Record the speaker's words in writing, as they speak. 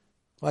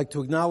I'd like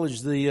to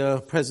acknowledge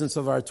the presence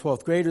of our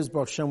 12th graders.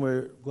 Baruch Hashem,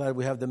 we're glad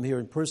we have them here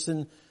in person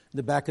in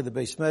the back of the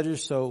base measure,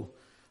 so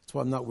that's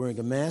why I'm not wearing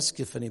a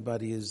mask. If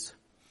anybody is,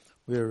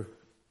 we're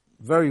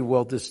very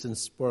well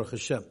distanced, Baruch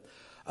Hashem.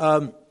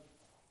 Parshas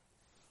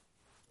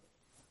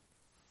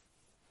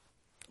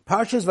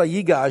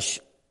Vayigash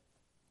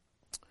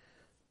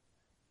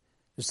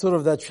is sort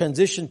of that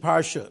transition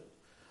parsha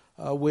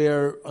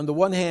where on the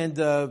one hand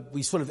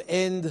we sort of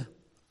end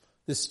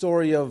the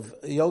story of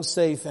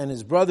Yosef and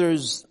his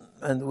brothers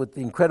and with the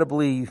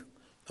incredibly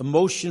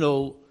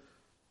emotional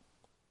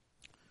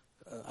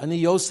Ani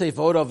Yosef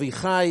Ora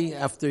Vichai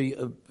after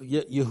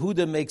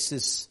Yehuda makes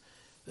his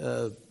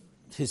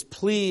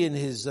plea and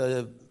his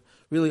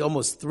really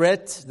almost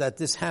threat that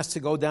this has to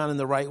go down in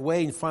the right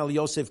way, and finally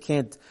Yosef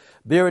can't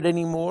bear it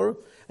anymore.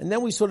 And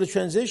then we sort of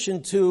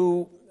transition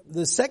to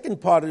the second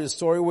part of the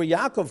story where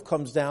Yaakov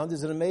comes down.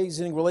 There's an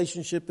amazing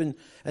relationship and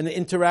an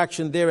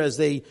interaction there as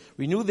they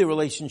renew the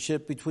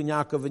relationship between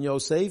Yaakov and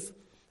Yosef.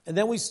 And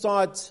then we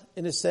start,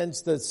 in a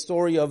sense, the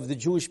story of the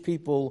Jewish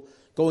people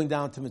going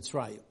down to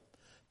Mitzrayim.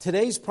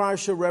 Today's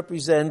parsha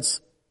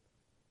represents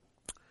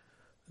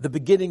the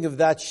beginning of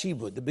that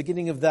shibud, the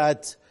beginning of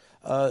that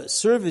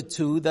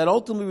servitude that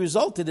ultimately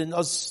resulted in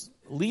us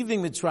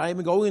leaving Mitzrayim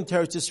and going into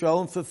Eretz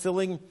Yisrael and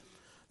fulfilling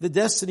the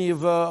destiny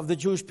of the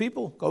Jewish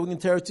people, going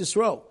into Eretz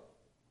Yisrael.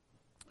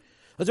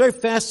 It's very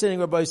fascinating,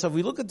 Rabbi Yisrael.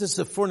 We look at the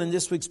Sephron in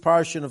this week's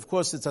parsha, and of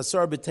course it's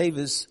Asar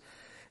B'Tevis,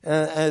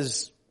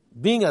 as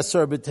being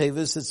Asar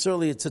B'Tevis,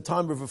 it's a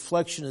time of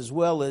reflection as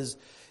well as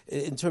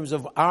in terms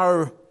of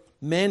our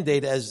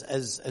mandate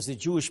as a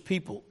Jewish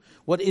people.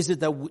 What is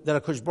it that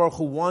HaKadosh Baruch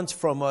Hu wants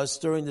from us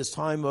during this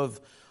time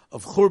of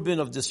churban,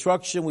 of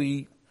destruction?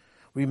 We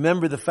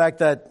remember the fact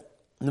that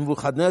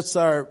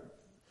Nebuchadnezzar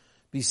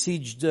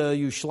besieged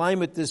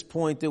Yerushalayim at this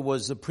point. It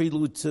was a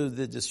prelude to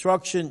the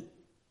destruction.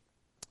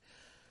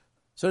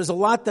 So there's a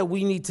lot that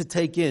we need to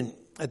take in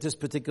at this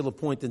particular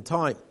point in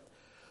time.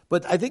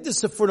 But I think the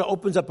Sephora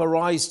opens up our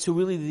eyes to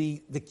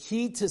really the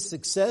key to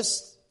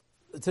success,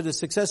 to the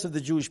success of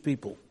the Jewish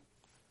people.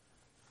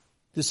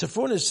 The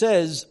Sephora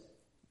says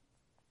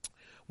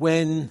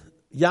when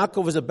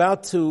Yaakov is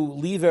about to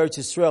leave Eretz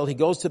Yisrael, he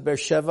goes to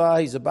Beersheba,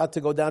 he's about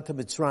to go down to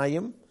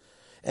Mitzrayim,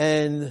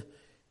 and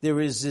there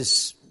is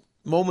this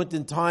moment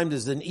in time,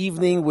 there's an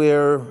evening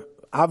where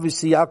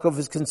obviously Yaakov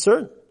is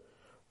concerned.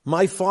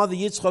 My father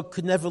Yitzchak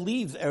could never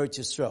leave Eretz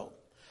Yisrael.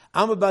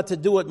 I'm about to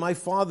do what my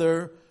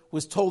father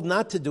was told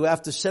not to do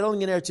after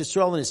settling in Eretz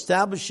Yisrael and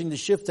establishing the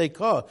Shiftei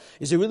Kah.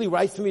 Is it really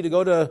right for me to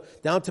go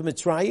down to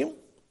Mitzrayim?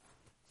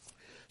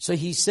 So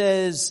he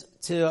says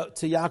to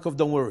Yaakov,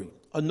 don't worry.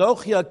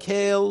 Anochi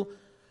akel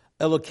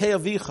Elokei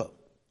avicha.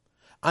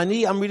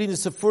 I'm reading the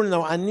Sephora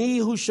now. Ani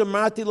hu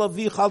shamarti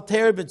lavicha al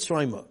ter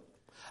Mitzrayim.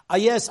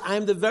 Yes, I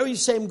am the very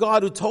same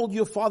God who told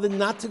your father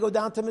not to go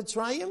down to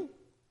Mitzrayim.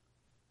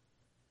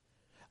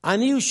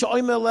 Ani hu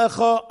sha'omer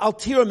lecha al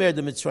tira mer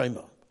de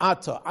Mitzrayim.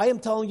 I am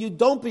telling you,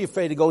 don't be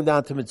afraid of going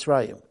down to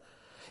Mitzrayim.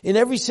 In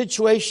every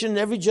situation, in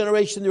every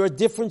generation, there are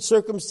different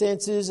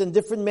circumstances and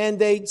different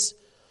mandates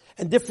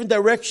and different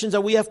directions that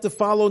we have to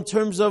follow in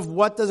terms of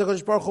what does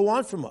HaKadosh Baruch Hu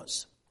want from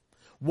us.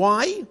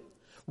 Why?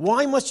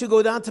 Why must you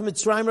go down to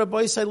Mitzrayim,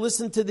 Rabbi Yisai?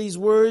 Listen to these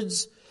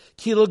words.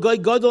 It's going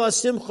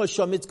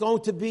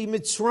to be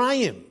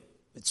Mitzrayim.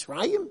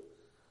 Mitzrayim?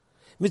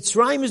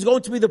 Mitzrayim is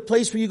going to be the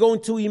place where you're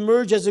going to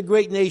emerge as a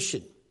great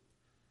nation.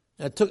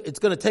 It's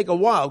going to take a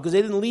while because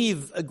they didn't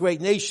leave a great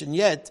nation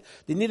yet.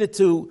 They needed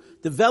to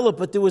develop,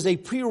 but there was a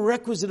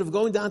prerequisite of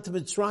going down to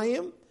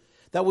Mitzrayim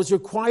that was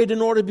required in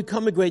order to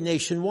become a great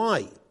nation.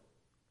 Why?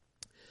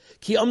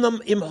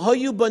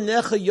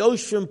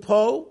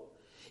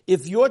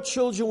 If your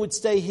children would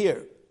stay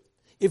here,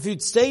 if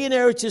you'd stay in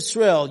Eretz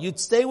Yisrael,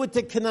 you'd stay with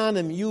the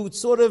Canaanim, you'd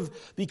sort of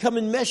become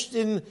enmeshed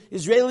in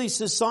Israeli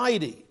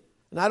society.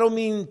 And I don't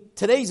mean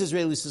today's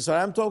Israeli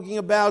society. I'm talking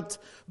about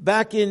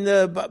back in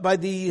by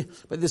the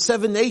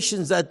 7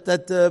 nations that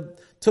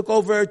took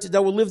over,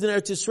 that were lived in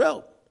Eretz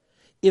Yisrael.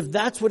 If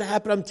that's what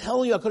happened, I'm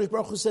telling you, HaKadosh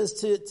Baruch Hu says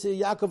to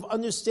Yaakov,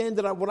 understand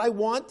that what I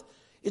want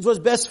is what's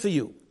best for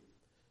you.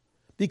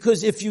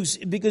 Because if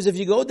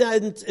you go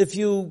down, if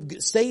you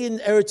stay in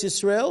Eretz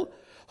Yisrael,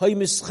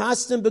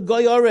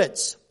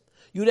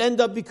 you'd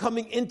end up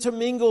becoming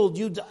intermingled.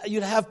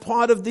 You'd have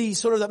part of the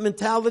sort of that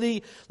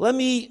mentality. Let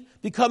me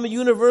become a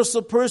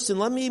universal person.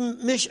 Let me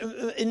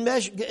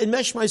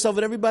enmesh myself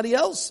with everybody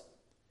else.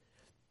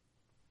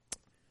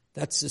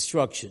 That's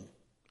destruction.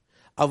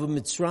 Of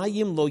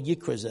Mitzrayim lo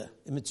yikraze.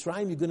 In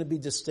Mitzrayim, you're going to be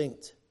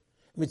distinct.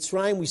 In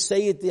Mitzrayim, we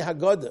say it the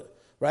Haggadah,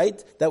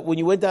 right? That when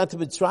you went down to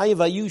Mitzrayim,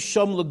 vayu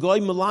sham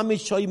lagoy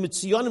melamish shayu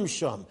mitziyonim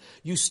sham.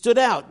 You stood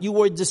out. You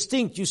were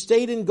distinct. You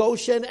stayed in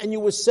Goshen, and you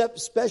were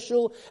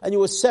special, and you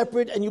were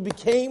separate, and you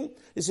became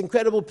this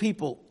incredible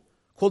people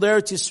called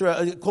Eretz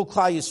Yisrael, called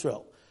Klal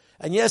Yisrael.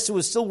 And yes, there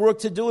was still work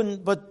to do,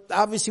 but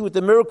obviously with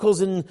the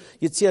miracles in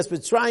Yetzias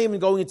Mitzrayim and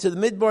going into the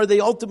Midbar,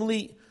 they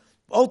ultimately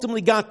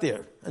got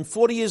there. And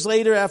 40 years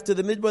later, after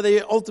the Midbar,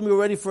 they ultimately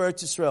were ready for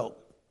Eretz Yisrael.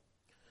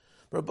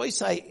 Rabbi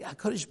Isai,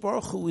 HaKadosh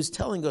Baruch Hu is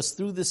telling us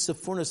through this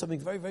Sephorah something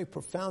very, very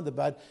profound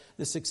about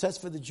the success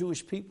for the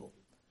Jewish people.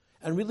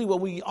 And really when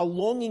we are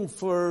longing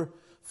for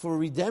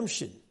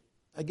redemption,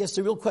 I guess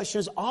the real question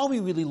is, are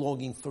we really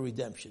longing for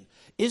redemption?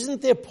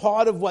 Isn't there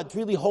part of what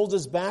really holds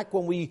us back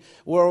when we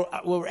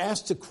were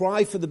asked to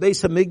cry for the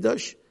Beis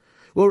HaMikdash?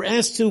 We're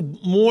asked to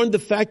mourn the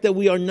fact that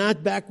we are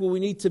not back where we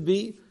need to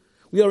be.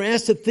 We are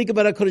asked to think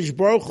about HaKadosh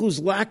Baruch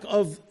Hu's lack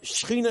of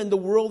Shekhinah in the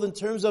world in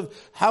terms of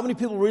how many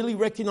people really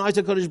recognize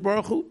HaKadosh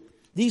Baruch Hu.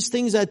 These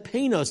things that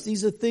pain us,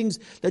 these are things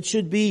that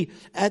should be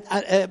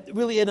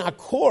really in our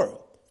core.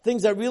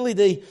 Things that really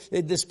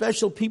the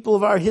special people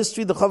of our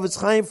history, the Chavetz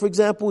Chaim, for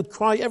example, would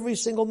cry every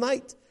single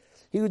night.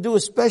 He would do a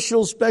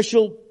special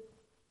time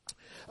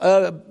of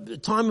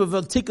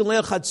Tikkun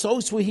Leil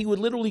Chatzos where he would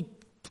literally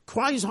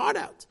cry his heart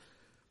out.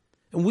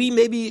 And we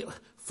maybe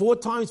 4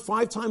 times,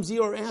 5 times a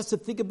year are asked to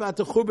think about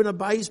the Churban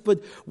HaBayis,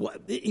 but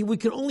we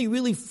can only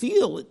really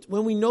feel it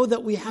when we know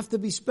that we have to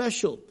be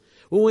special,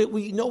 when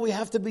we know we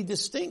have to be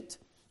distinct.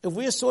 If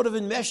we're sort of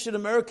enmeshed in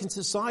American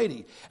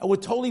society and we're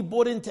totally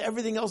bought into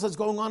everything else that's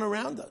going on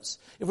around us,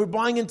 if we're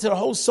buying into the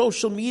whole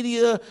social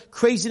media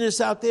craziness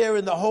out there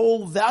and the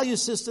whole value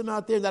system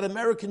out there, that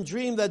American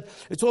dream that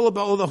it's all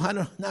about, although I don't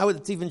know now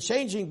it's even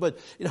changing, but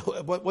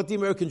what the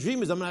American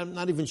dream is, I'm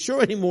not even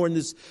sure anymore in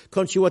this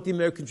country what the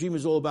American dream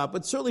is all about.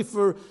 But certainly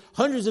for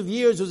hundreds of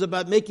years it was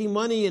about making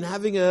money and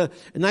having a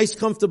nice,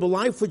 comfortable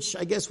life, which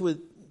I guess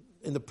in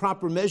the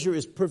proper measure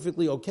is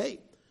perfectly okay.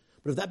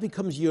 But if that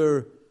becomes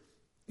your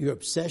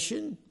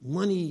obsession,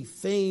 money,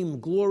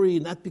 fame, glory,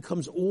 and that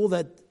becomes all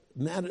that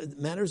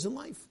matters in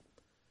life,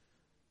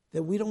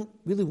 that we don't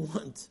really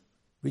want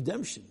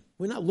redemption.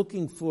 We're not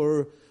looking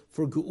for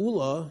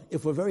geula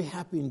if we're very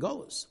happy in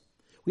Golos.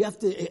 We have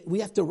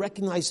to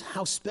recognize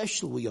how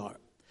special we are.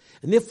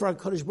 And therefore,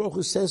 HaKadosh Baruch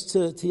Hu says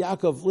to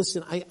Yaakov,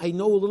 listen, I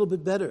know a little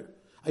bit better.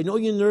 I know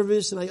you're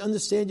nervous and I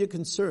understand your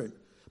concern,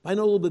 but I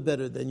know a little bit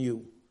better than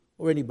you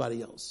or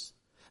anybody else.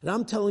 And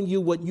I'm telling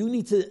you, what you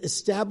need to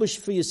essablish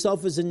for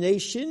yourself as a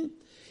nation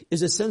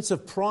is a sense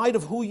of pride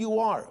of who you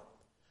are.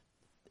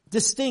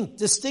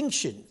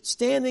 Distinction,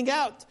 standing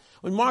out.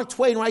 When Mark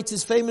Twain writes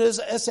his famous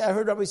essay, I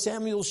heard Rabbi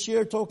Samuel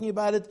Shear talking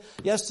about it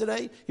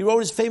yesterday. He wrote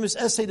his famous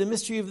essay, The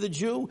Mystery of the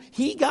Jew.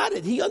 He got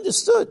it. He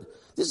understood.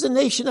 This is a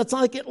nation that's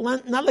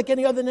not like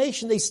any other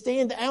nation. They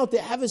stand out. They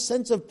have a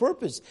sense of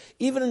purpose,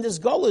 even in this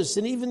gullus.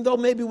 And even though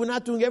maybe we're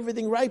not doing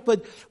everything right,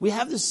 but we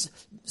have this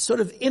sort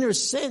of inner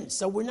sense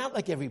that we're not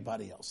like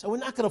everybody else. And we're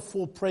not going to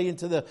fall prey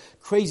into the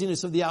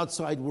craziness of the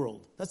outside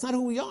world. That's not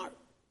who we are.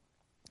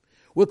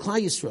 We're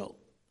Klal Yisrael.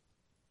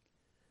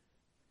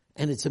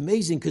 And it's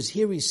amazing because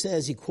here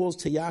he calls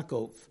to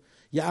Yaakov,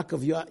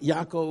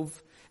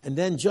 and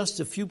then just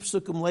a few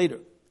psukim later,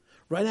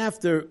 right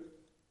after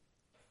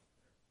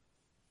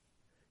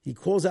he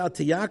calls out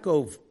to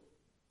Yaakov,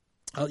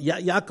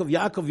 Yaakov,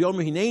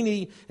 Yomer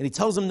Hineni, and he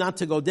tells him not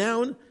to go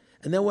down.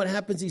 And then what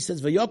happens? He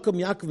says, Vayokom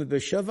Yaakov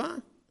Be'Sheva.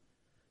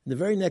 In the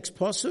very next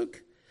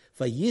pasuk,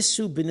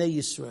 Vayisu B'nei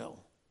Yisrael.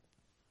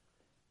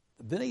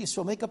 B'nei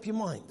Yisrael, make up your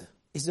mind.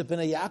 Is it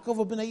B'nei Yaakov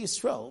or B'nei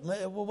Yisrael?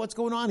 Well, what's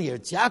going on here?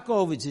 It's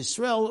Yaakov, it's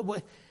Yisrael.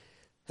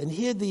 And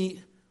here the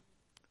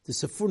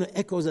Sephorah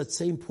echoes that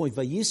same point.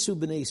 Vayisu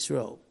B'nei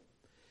Yisrael.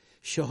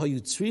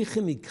 Shehayu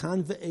tzrichim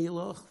mikan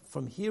ve'elach.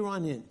 From here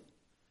on in.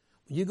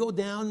 You go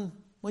down,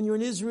 when you're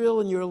in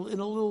Israel and you're in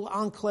a little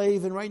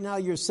enclave, and right now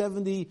you're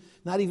 70,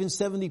 not even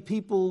 70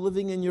 people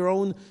living in your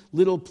own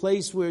little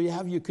place where you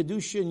have your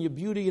Kedusha and your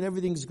beauty and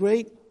everything's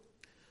great.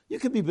 You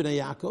could be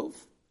B'nai Yaakov,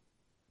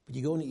 but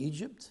you go into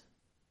Egypt.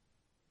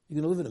 You're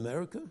going to live in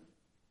America.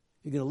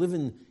 You're going to live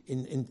in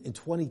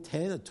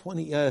 2010 or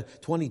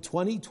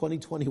 2020,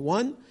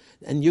 2021,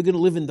 and you're going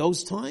to live in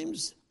those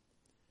times.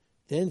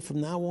 Then from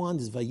now on,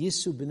 there's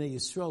Vayisu B'nai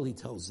Yisrael, he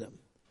tells them.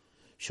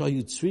 You're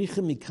going to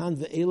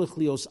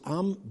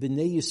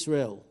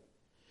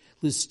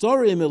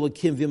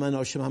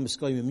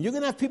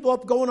have people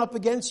going up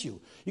against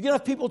you. You're going to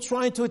have people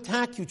trying to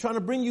attack you, trying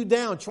to bring you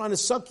down, trying to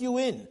suck you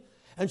in,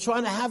 and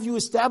trying to have you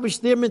establish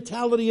their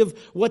mentality of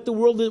what the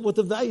world is, what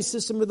the value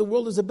system of the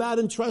world is about.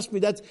 And trust me,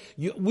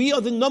 we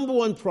are the number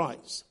one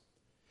prize.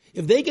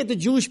 If they get the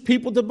Jewish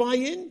people to buy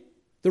in,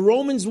 the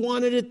Romans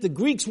wanted it, the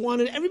Greeks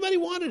wanted it, everybody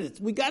wanted it.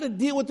 We got to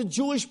deal with the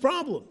Jewish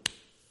problem.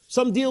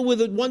 Some deal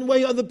with it one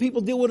way, other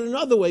people deal with it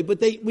another way, but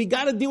we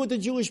got to deal with the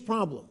Jewish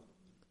problem.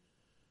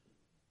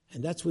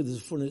 And that's where the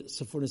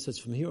Sephorah says,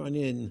 from here on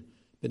in,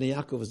 B'nai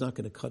Yaakov is not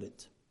going to cut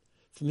it.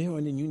 From here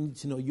on in, you need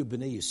to know you're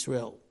B'nai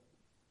Yisrael.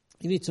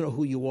 You need to know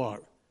who you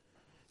are.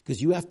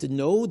 Because you have to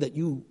know that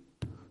you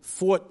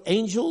fought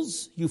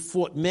angels, you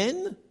fought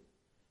men,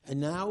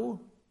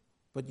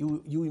 but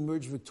you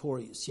emerge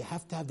victorious. You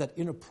have to have that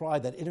inner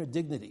pride, that inner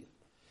dignity.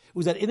 It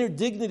was that inner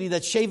dignity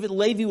that Shevet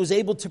Levi was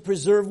able to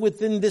preserve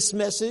within this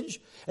message.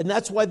 And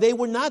that's why they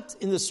were not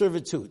in the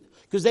servitude.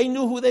 Because they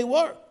knew who they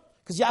were.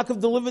 Because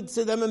Yaakov delivered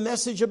to them a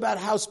message about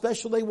how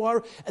special they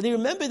were. And they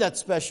remembered that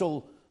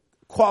special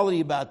quality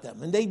about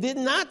them. And they did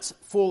not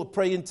fall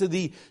prey into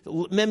the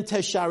Mem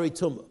Tesh Shari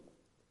Tumah.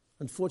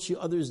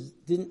 Unfortunately, others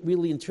didn't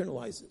really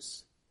internalize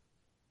this.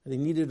 And they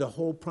needed a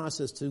whole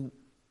process to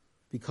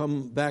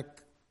become back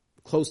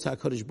close to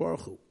HaKadosh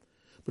Baruch Hu.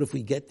 But if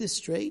we get this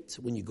straight,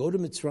 when you go to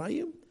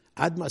Mitzrayim,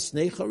 Ad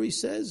Masnechar, he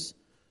says,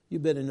 you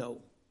better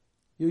know,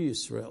 you're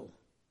Yisroel.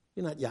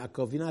 You're not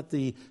Yaakov. You're not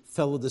the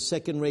fellow, the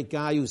second-rate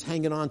guy who's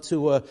hanging on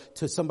to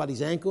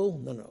somebody's ankle.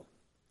 No.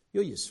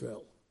 You're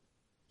Yisroel.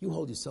 You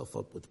hold yourself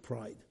up with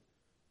pride.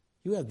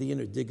 You have the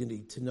inner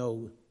dignity to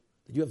know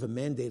that you have a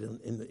mandate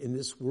in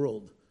this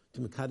world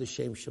to Mekadosh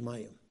Shem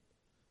Shemayim.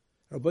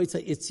 Rabbi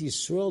say it's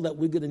Yisroel that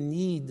we're going to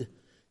need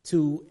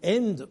to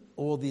end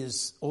all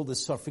this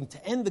suffering,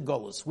 to end the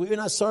Golus. We're in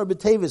Asar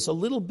B'Tevis, a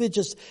little bit,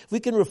 just, if we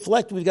can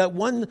reflect, we've got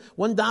one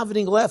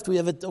davening left, we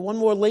have one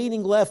more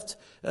laning left,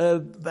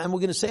 and we're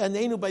going to say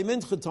Anenu by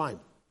Mincha time.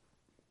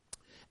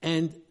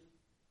 And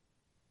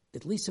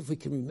at least if we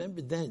can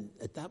remember then,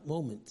 at that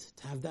moment,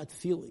 to have that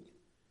feeling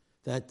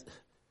that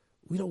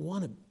we don't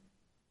want to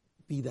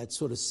be that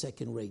sort of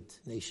second-rate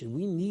nation.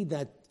 We need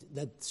that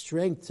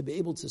strength to be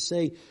able to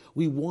say,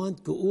 we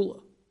want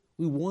Geula.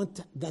 We want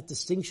that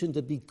distinction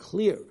to be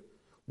clear.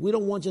 We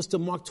don't want just the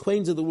Mark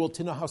Twains of the world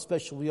to know how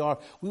special we are.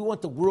 We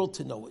want the world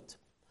to know it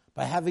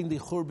by having the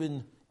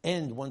Churban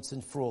end once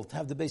and for all, to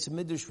have the base of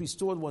Midrash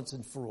restored once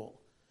and for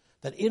all.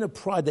 That inner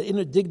pride, that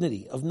inner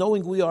dignity of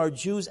knowing we are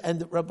Jews,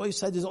 and Rabbi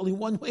said there's only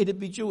one way to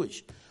be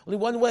Jewish. Only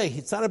one way.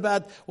 It's not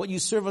about what you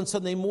serve on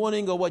Sunday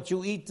morning or what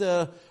you eat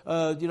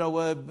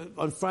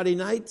on Friday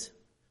night.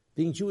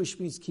 Being Jewish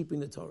means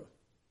keeping the Torah.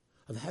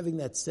 Of having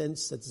that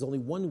sense that there's only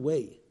one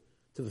way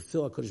to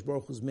fulfill HaKadosh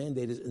Baruch Hu's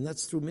mandate, and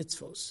that's through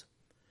mitzvos.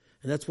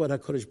 And that's what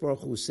HaKadosh Baruch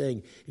Hu was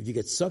saying. If you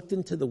get sucked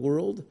into the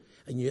world,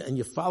 and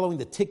you're following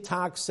the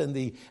TikToks and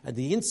the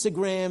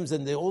Instagrams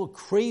and the all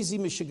crazy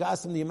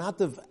mishigas and the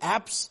amount of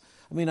apps,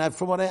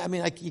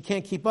 you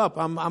can't keep up.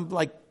 I'm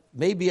like,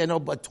 maybe I know,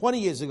 but 20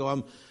 years ago,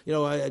 I'm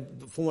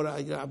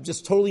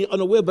just totally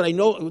unaware, but I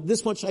know,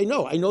 this much I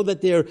know. I know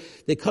that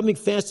they're coming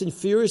fast and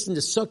furious and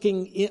they're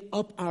sucking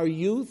up our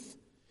youth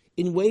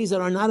in ways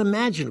that are not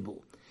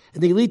imaginable.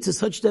 And they lead to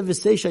such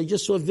devastation. I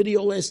just saw a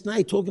video last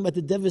night talking about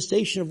the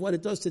devastation of what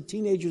it does to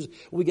teenagers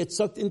when we get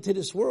sucked into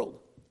this world.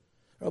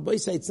 Rabbi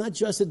say it's not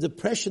just the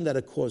depression that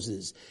it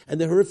causes and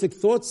the horrific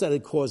thoughts that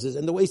it causes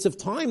and the waste of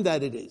time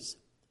that it is.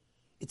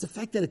 It's the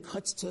fact that it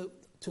cuts to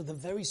the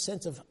very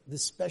sense of the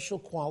special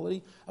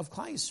quality of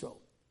Klal Yisrael.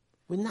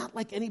 We're not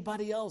like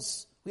anybody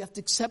else. We have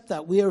to accept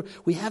that.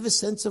 We have a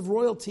sense of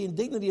royalty and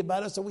dignity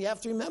about us that we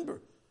have to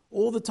remember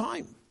all the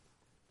time.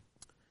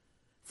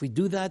 If we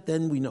do that,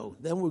 then we know.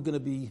 Then we're going to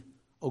be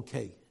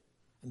okay.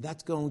 And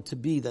that's going to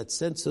be that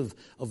sense of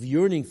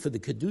yearning for the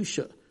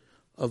Kedusha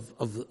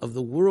of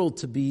the world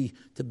to be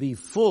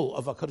full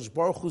of HaKadosh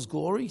Baruch Hu's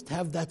glory, to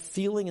have that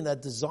feeling and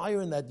that desire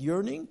and that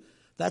yearning.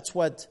 That's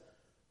what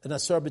an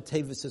Asar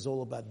B'Tevis is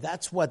all about.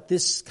 That's what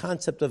this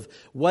concept of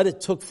what it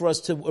took for us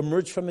to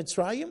emerge from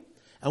Mitzrayim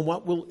and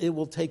what it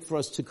will take for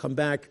us to come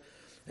back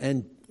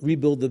and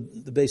rebuild the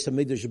Beis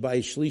HaMikdash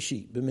Bayis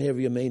Shlishi, B'meher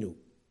Yameinu.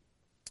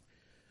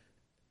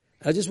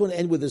 I just want to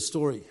end with a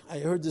story. I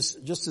heard this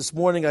just this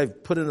morning.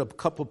 I've put in a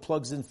couple of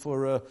plugs in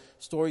for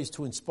stories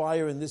to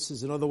inspire, and this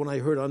is another one I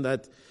heard on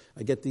that.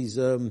 I get these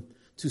 2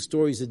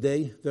 stories a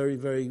day. Very,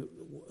 very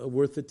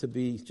worth it to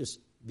be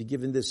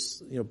given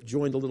this,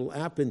 joined a little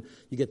app, and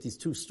you get these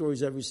 2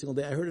 stories every single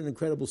day. I heard an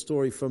incredible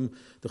story from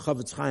the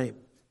Chavetz Chaim,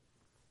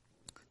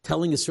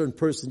 telling a certain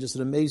person just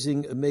an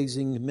amazing,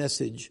 amazing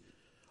message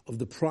of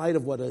the pride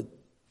of what a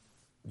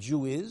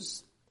Jew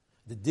is,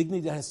 the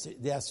dignity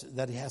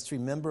that he has to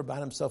remember about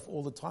himself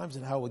all the times,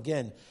 and how,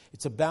 again,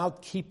 it's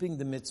about keeping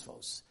the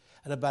mitzvos,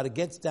 and about it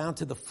gets down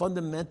to the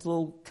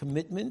fundamental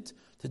commitment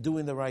to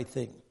doing the right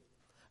thing.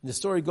 And the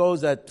story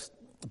goes that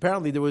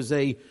apparently there was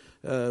Rabbi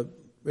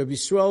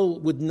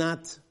Yisroel would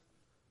not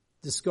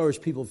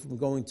discourage people from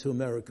going to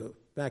America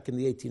back in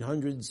the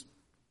 1800s.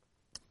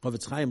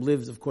 Chavetz Chaim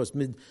lived, of course,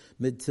 mid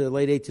to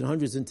late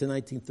 1800s into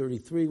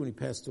 1933 when he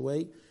passed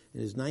away in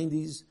his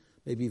 90s,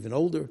 maybe even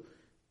older.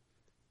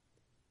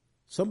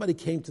 Somebody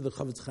came to the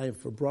Chavetz Chaim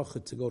for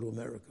bracha to go to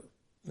America.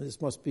 And this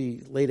must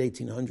be late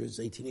 1800s,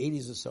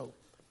 1880s or so.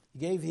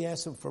 He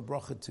asked him for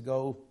bracha to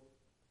go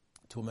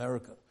to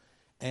America.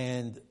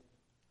 And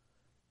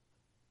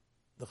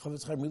the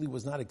Chavetz Chaim really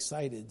was not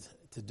excited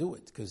to do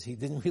it because he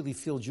didn't really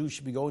feel Jews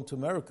should be going to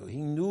America. He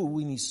knew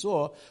when he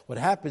saw what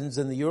happens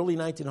in the early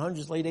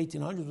 1900s, late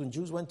 1800s, when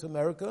Jews went to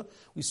America,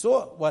 we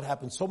saw what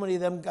happened. So many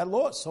of them got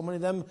lost. So many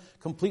of them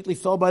completely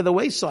fell by the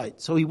wayside.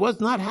 So he was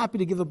not happy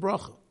to give a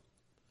bracha.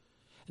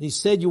 And he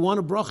said, you want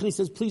a bracha? And he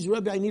says, please,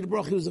 Rebbe, I need a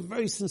bracha. He was a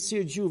very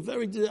sincere Jew,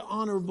 very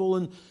honorable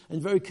and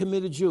very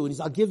committed Jew. And he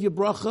said, I'll give you a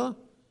bracha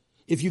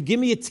if you give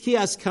me a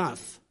tkiyas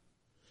kaf.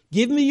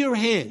 Give me your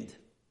hand.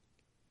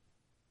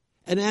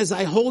 And as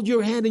I hold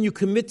your hand and you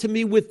commit to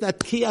me with that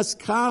tkiyas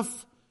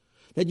kaf,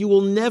 that you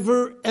will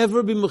never,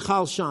 ever be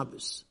Mechal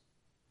Shabbos.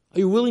 Are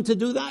you willing to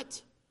do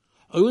that?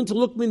 Are you willing to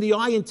look me in the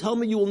eye and tell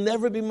me you will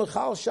never be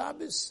Mechal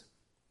Shabbos?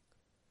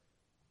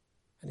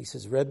 And he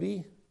says,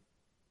 Rebbe,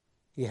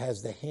 he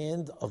has the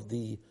hand of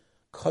the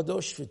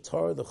Kadosh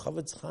V'Torah, the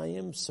Chavetz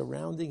Chaim,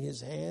 surrounding his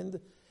hand,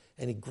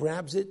 and he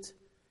grabs it,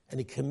 and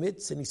he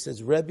commits, and he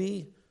says,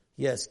 Rebbe,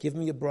 yes, give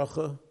me a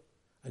bracha.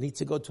 I need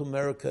to go to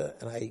America,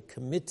 and I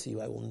commit to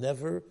you, I will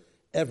never,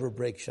 ever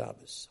break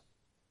Shabbos.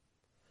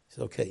 He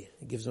said, okay.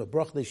 He gives him a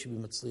bracha, they should be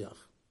Matzliach.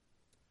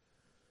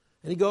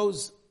 And he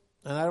goes,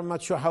 and I'm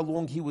not sure how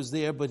long he was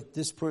there, but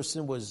this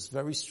person was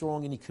very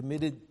strong, and he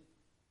committed.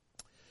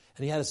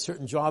 And he had a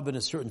certain job in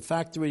a certain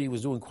factory. He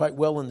was doing quite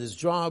well in this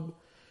job.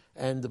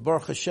 And the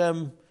Baruch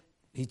Hashem,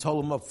 he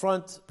told him up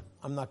front,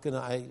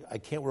 I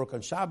can't work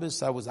on Shabbos.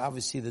 That was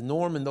obviously the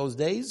norm in those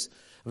days.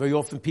 Very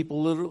often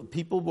people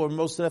or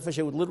most of the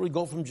FHA would literally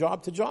go from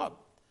job to job.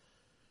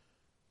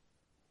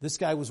 This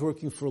guy was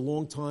working for a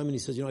long time, and he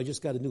says, I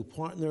just got a new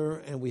partner,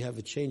 and we have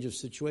a change of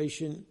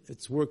situation.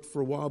 It's worked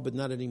for a while, but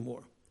not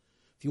anymore.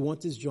 If you want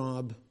this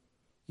job,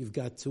 you've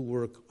got to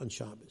work on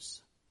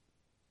Shabbos.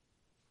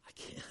 I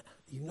can't.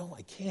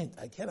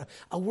 I can't.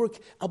 I'll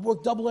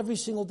work double every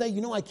single day.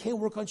 I can't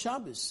work on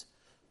Shabbos.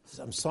 He says,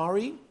 I'm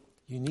sorry,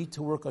 you need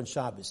to work on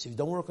Shabbos. If you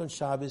don't work on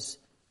Shabbos,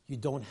 you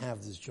don't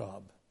have this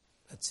job.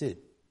 That's it.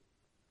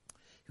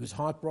 He was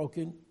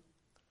heartbroken,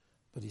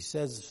 but he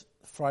says,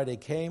 Friday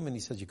came, and he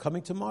says, you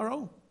coming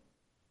tomorrow?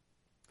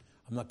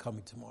 I'm not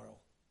coming tomorrow.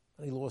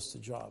 And he lost the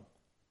job.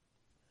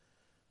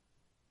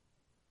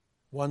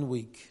 1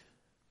 week,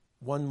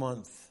 1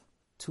 month,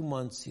 2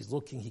 months, he's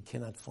looking, he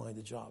cannot find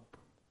a job.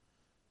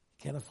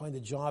 He cannot find a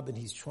job, and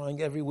he's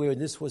trying everywhere,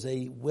 and this was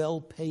a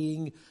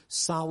well-paying,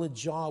 solid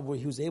job where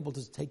he was able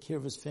to take care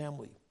of his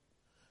family.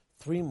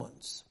 3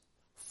 months,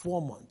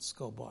 4 months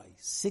go by,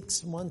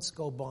 6 months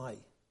go by.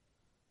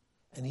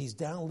 And he's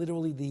down,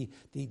 literally,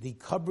 the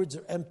cupboards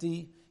are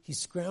empty. He's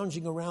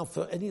scrounging around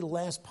for any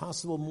last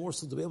possible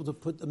morsel to be able to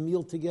put a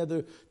meal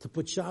together, to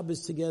put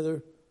Shabbos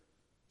together.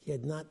 He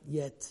had not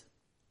yet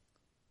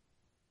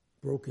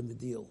broken the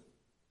deal.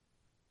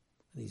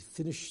 And he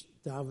finished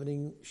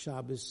davening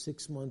Shabbos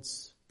 6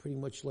 months, pretty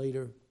much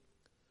later.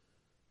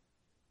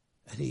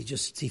 And he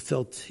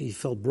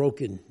felt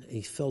broken.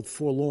 He felt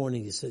forlorn.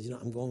 And he said,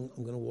 I'm going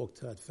to walk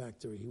to that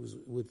factory. He was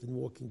within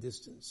walking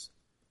distance.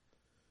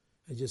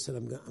 I just said,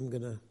 I'm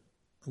going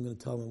to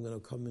tell him I'm going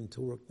to come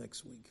into work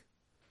next week.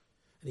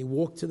 And he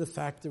walked to the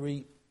factory,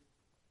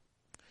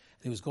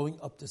 and he was going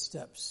up the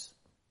steps.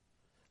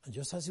 And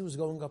just as he was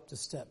going up the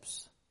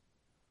steps,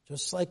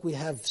 just like we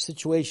have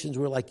situations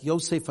where like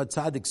Yosef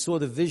HaTzadik saw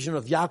the vision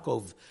of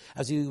Yaakov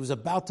as he was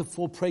about to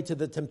fall prey to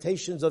the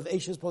temptations of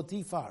Eshes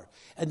Potiphar,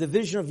 and the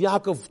vision of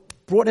Yaakov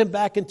brought him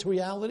back into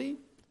reality,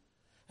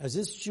 as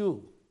this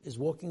Jew is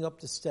walking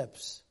up the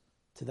steps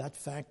to that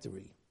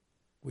factory,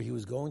 where he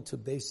was going to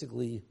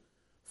basically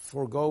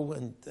forego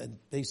and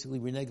basically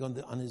renege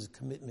on his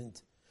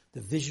commitment, the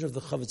vision of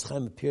the Chavetz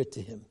Chaim appeared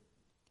to him.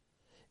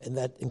 And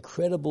that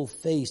incredible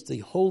face, the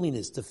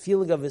holiness, the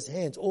feeling of his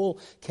hands,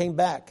 all came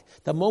back.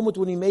 The moment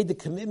when he made the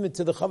commitment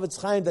to the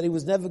Chavetz Chaim that he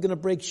was never going to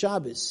break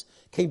Shabbos,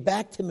 came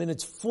back to him in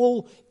its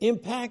full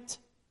impact.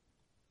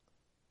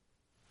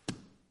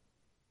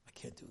 I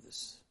can't do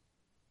this.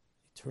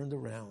 He turned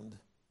around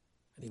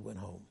and he went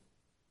home.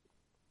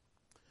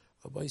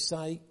 Rabbi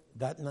Isai,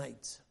 that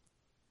night,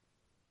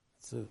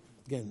 so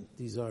again,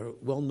 these are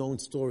well-known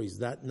stories.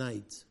 That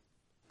night,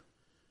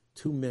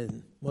 2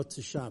 men,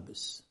 Motzei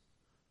Shabbos,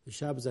 the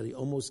Shabbos that he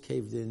almost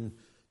caved in,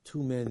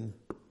 2 men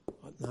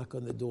knock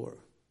on the door.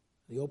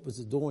 He opens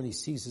the door and he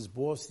sees his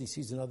boss, he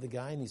sees another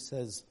guy, and he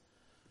says,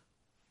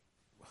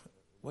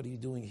 what are you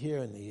doing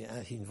here? And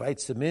he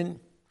invites him in.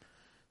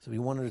 So he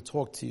wanted to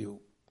talk to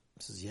you.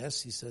 He says,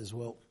 yes. He says,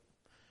 well,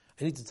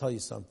 I need to tell you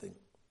something.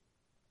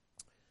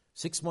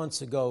 6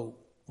 months ago,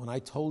 when I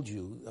told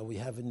you that we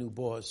have a new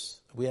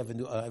boss, I have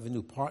a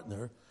new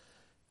partner,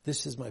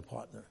 this is my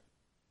partner.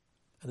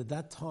 And at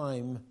that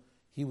time,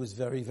 he was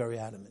very, very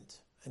adamant.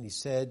 And he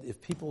said,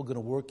 if people are going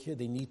to work here,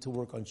 they need to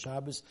work on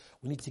Shabbos.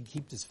 We need to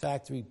keep this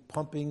factory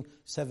pumping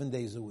 7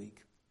 days a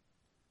week.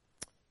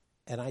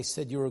 And I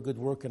said, you're a good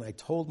worker. And I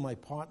told my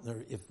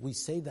partner, if we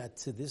say that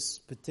to this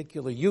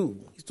particular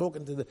you, he's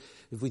talking to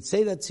if we'd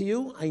say that to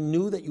you, I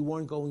knew that you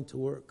weren't going to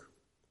work.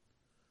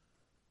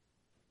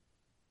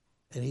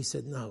 And he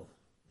said, no,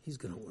 he's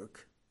going to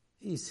work.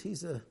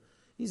 He's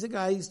a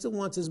guy, he still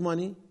wants his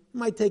money. It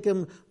might take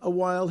him a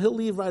while. He'll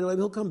leave right away, but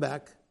he'll come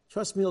back.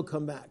 Trust me, he'll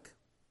come back.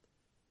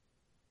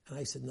 And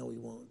I said, no, he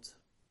won't.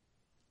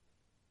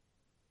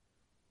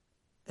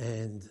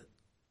 And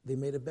they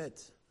made a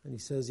bet. And he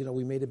says,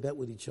 we made a bet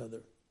with each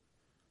other.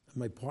 And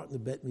my partner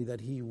bet me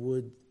that you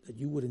would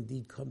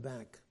indeed come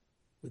back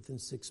within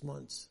 6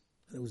 months.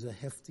 And it was a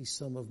hefty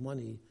sum of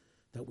money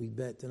that we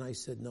bet. And I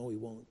said, no, he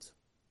won't.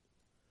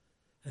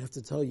 I have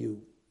to tell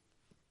you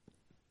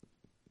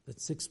that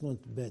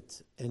 6-month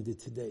bet ended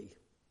today.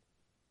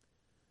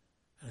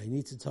 And I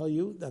need to tell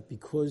you that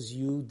because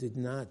you did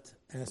not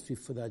ask me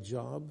for that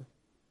job,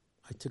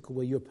 I took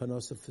away your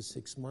parnasa for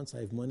 6 months. I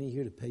have money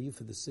here to pay you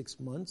for the 6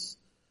 months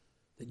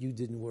that you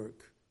didn't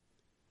work.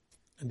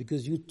 And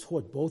because you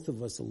taught both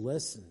of us a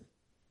lesson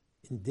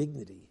in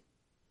dignity,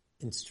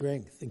 in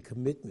strength, in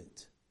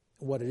commitment,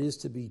 and what it is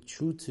to be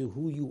true to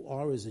who you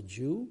are as a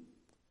Jew,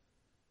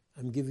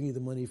 I'm giving you the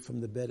money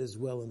from the bet as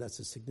well, and that's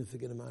a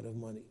significant amount of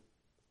money.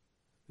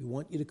 We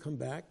want you to come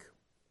back,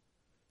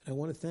 and I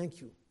want to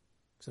thank you.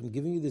 Because I'm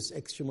giving you this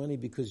extra money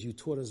because you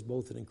taught us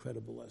both an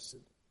incredible lesson.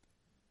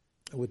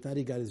 And with that,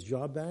 he got his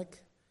job back,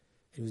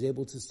 and he was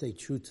able to stay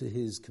true to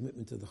his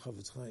commitment to the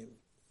Chavetz Chaim.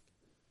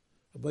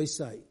 Rabbi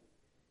Say,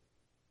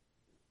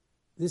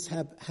 this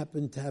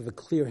happened to have a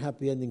clear,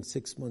 happy ending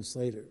 6 months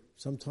later.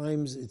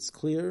 Sometimes it's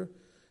clear,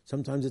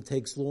 sometimes it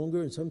takes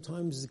longer, and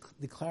sometimes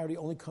the clarity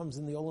only comes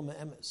in the Olam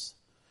HaEmes.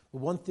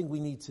 But one thing we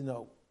need to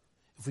know,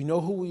 if we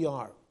know who we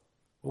are,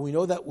 when we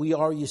know that we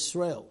are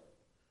Yisroel,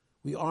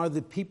 we are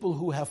the people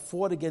who have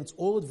fought against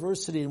all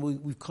adversity, and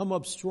we've come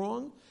up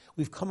strong,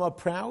 we've come up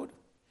proud.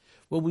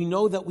 Well, we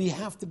know that we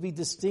have to be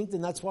distinct,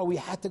 and that's why we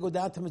had to go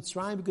down to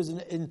Mitzrayim, because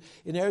in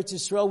Eretz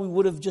Yisrael we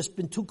would have just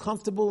been too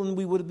comfortable and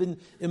we would have been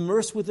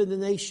immersed within the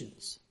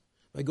nations.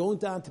 By going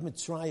down to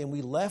Mitzrayim,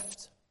 we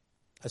left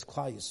as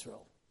Klal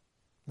Yisrael,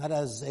 not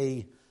as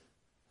a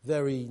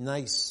very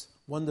nice,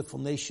 wonderful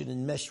nation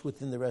enmeshed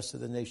within the rest of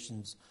the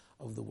nations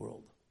of the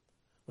world.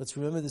 Let's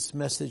remember this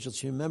message.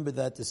 Let's remember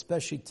that,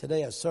 especially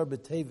today, Asar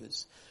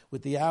B'Tevis,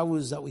 with the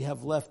hours that we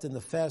have left and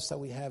the fast that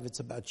we have, it's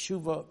about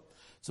Shuvah.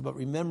 It's about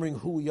remembering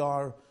who we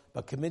are,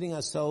 about committing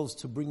ourselves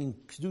to bringing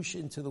Kedusha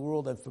into the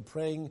world, and for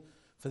praying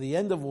for the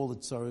end of all the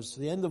tzaras,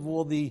 for the end of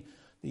all the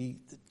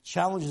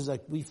challenges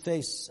that we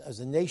face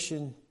as a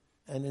nation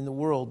and in the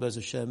world, Bez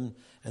Hashem,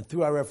 and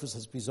through our efforts,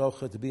 let's be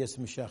zocha to be as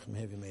Mashiach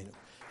Mehev Yameinu.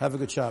 Have a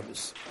good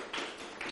Shabbos.